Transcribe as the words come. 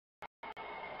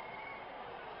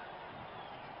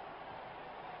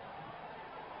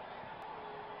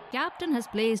captain has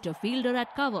placed a fielder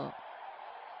at cover.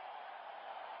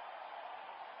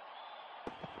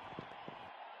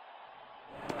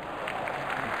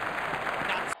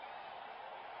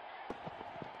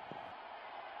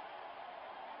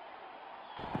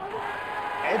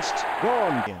 Edged,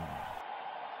 gone again.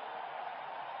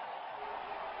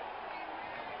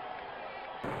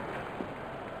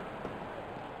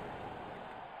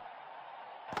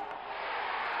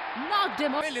 Knocked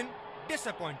him off. Villain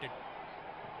disappointed.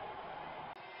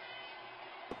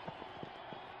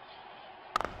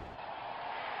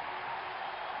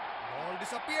 Ball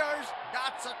disappears.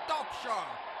 That's a top shot.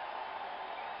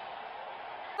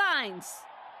 Finds.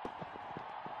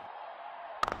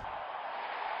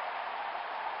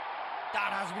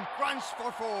 That has been crunched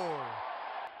for 4.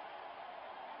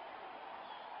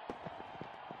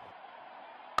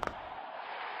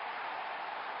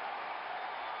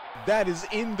 That is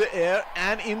in the air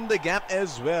and in the gap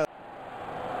as well.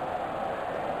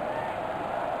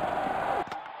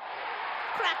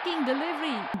 Cracking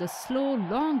delivery. The slow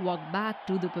long walk back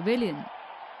to the pavilion.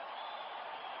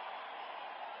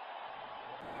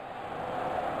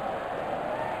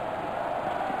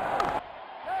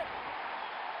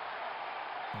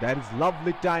 That is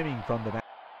lovely timing from the back.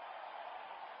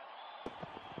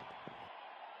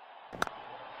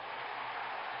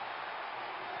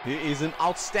 He is an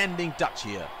outstanding touch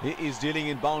here. He is dealing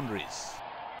in boundaries.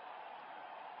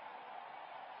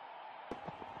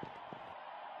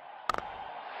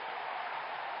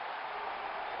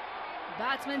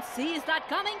 Batsman sees that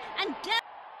coming and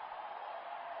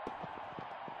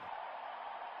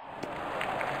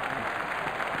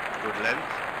Good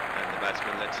length, and the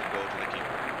batsman lets it go to the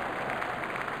keeper.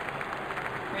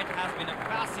 It has been a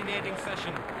fascinating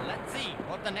session. Let's see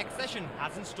what the next session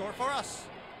has in store for us.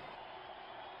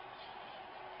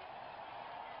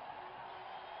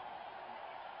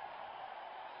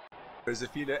 There is a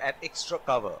fielder at extra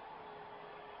cover.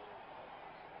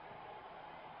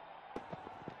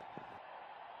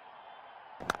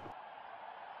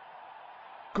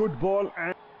 Good ball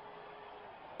and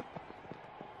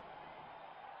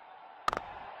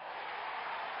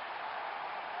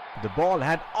the ball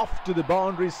had off to the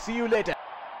boundary. See you later.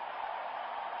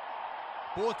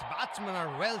 Both batsmen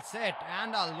are well set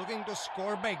and are looking to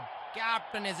score big.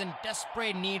 Captain is in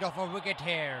desperate need of a wicket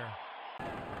here.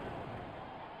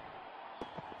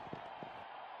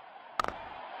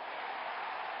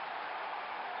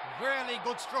 Really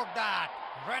good stroke that.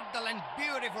 Read the length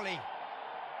beautifully.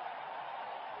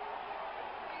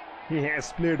 He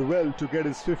has played well to get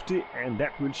his 50, and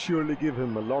that will surely give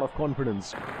him a lot of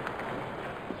confidence.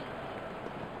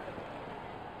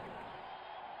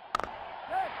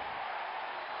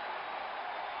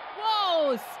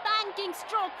 whoa! Spanking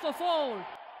stroke for 4.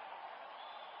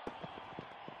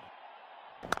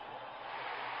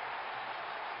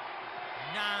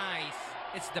 Nice.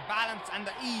 It's the balance and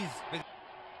the ease with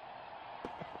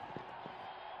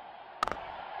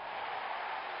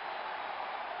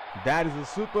That is a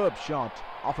superb shot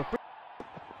of a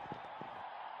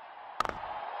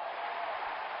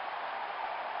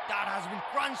that has been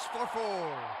crunched for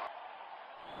 4.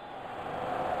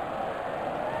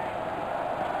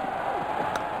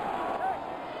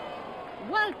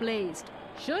 Well placed.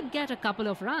 Should get a couple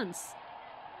of runs.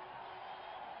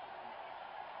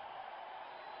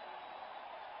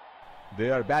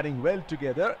 They are batting well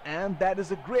together, and that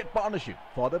is a great partnership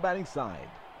for the batting side.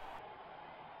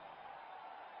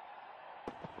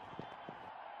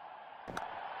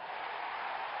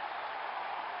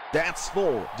 That's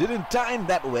 4. Didn't time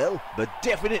that well, but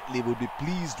definitely would be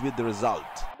pleased with the result.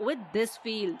 With this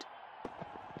field.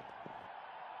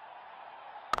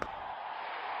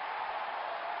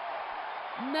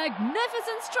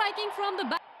 Magnificent striking from the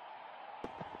back.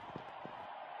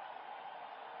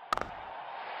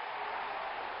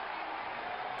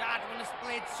 That one is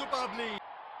played superbly.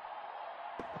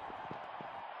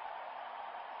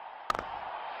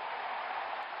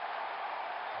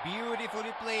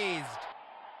 Beautifully placed.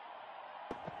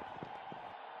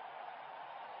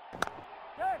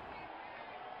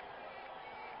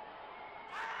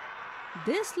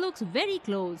 This looks very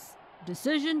close.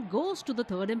 Decision goes to the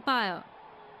third umpire.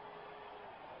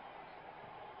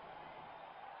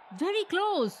 Very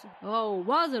close. Oh,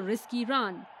 was a risky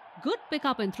run. Good pick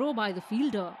up and throw by the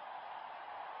fielder.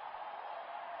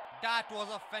 That was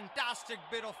a fantastic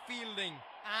bit of fielding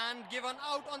and given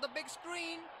out on the big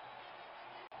screen.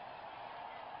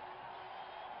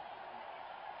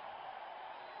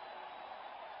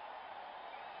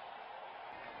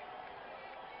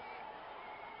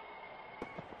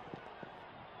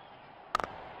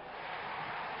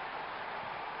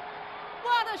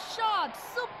 What a shot!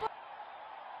 Super!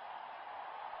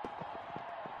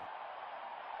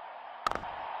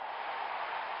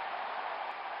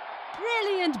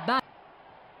 brilliant bat.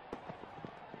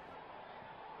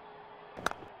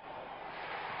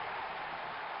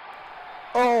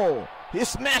 Oh, he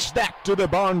smashed that to the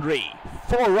boundary.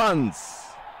 4 runs.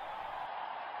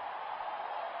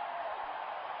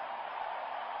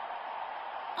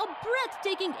 A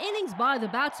breathtaking innings by the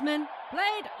batsman,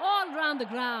 played all round the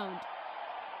ground.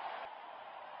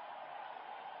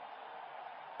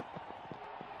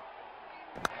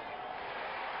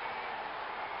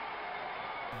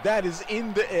 That is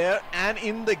in the air and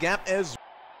in the gap as well.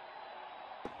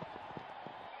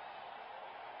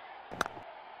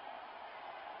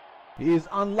 He is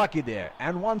unlucky there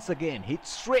and once again hit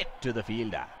straight to the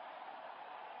fielder.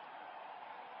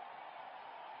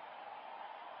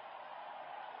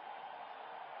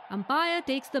 Umpire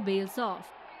takes the bails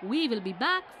off. We will be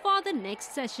back for the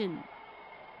next session.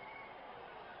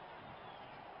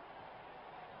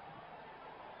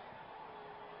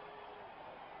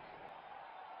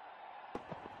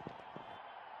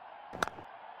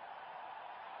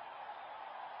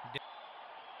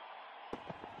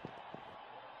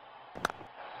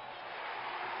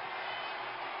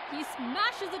 He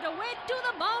smashes it away to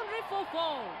the boundary for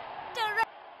 4.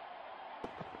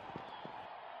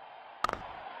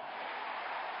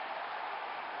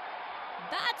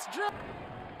 That's driven.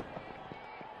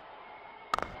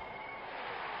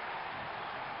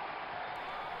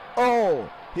 Oh,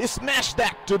 he smashed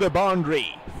that to the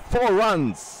boundary. 4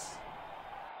 runs.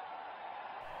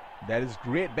 That is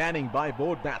great batting by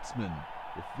both batsmen.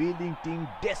 The fielding team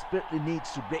desperately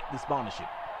needs to break this partnership.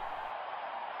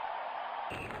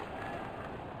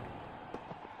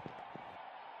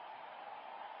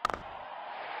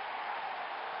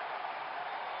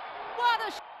 What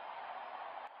a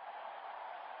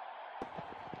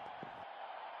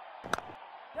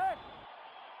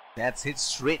That's hit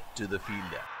straight to the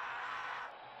fielder.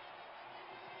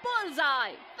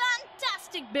 bullseye!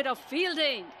 Fantastic bit of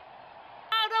fielding.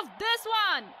 Out of this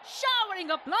one,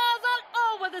 showering applause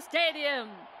all over the stadium.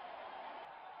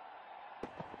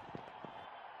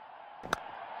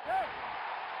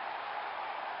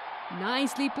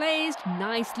 Nicely placed,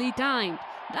 nicely timed.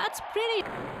 That's pretty.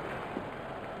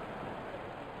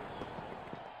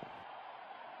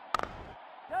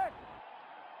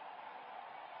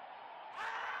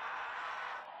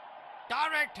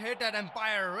 Direct hit, and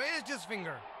umpire raised his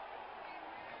finger.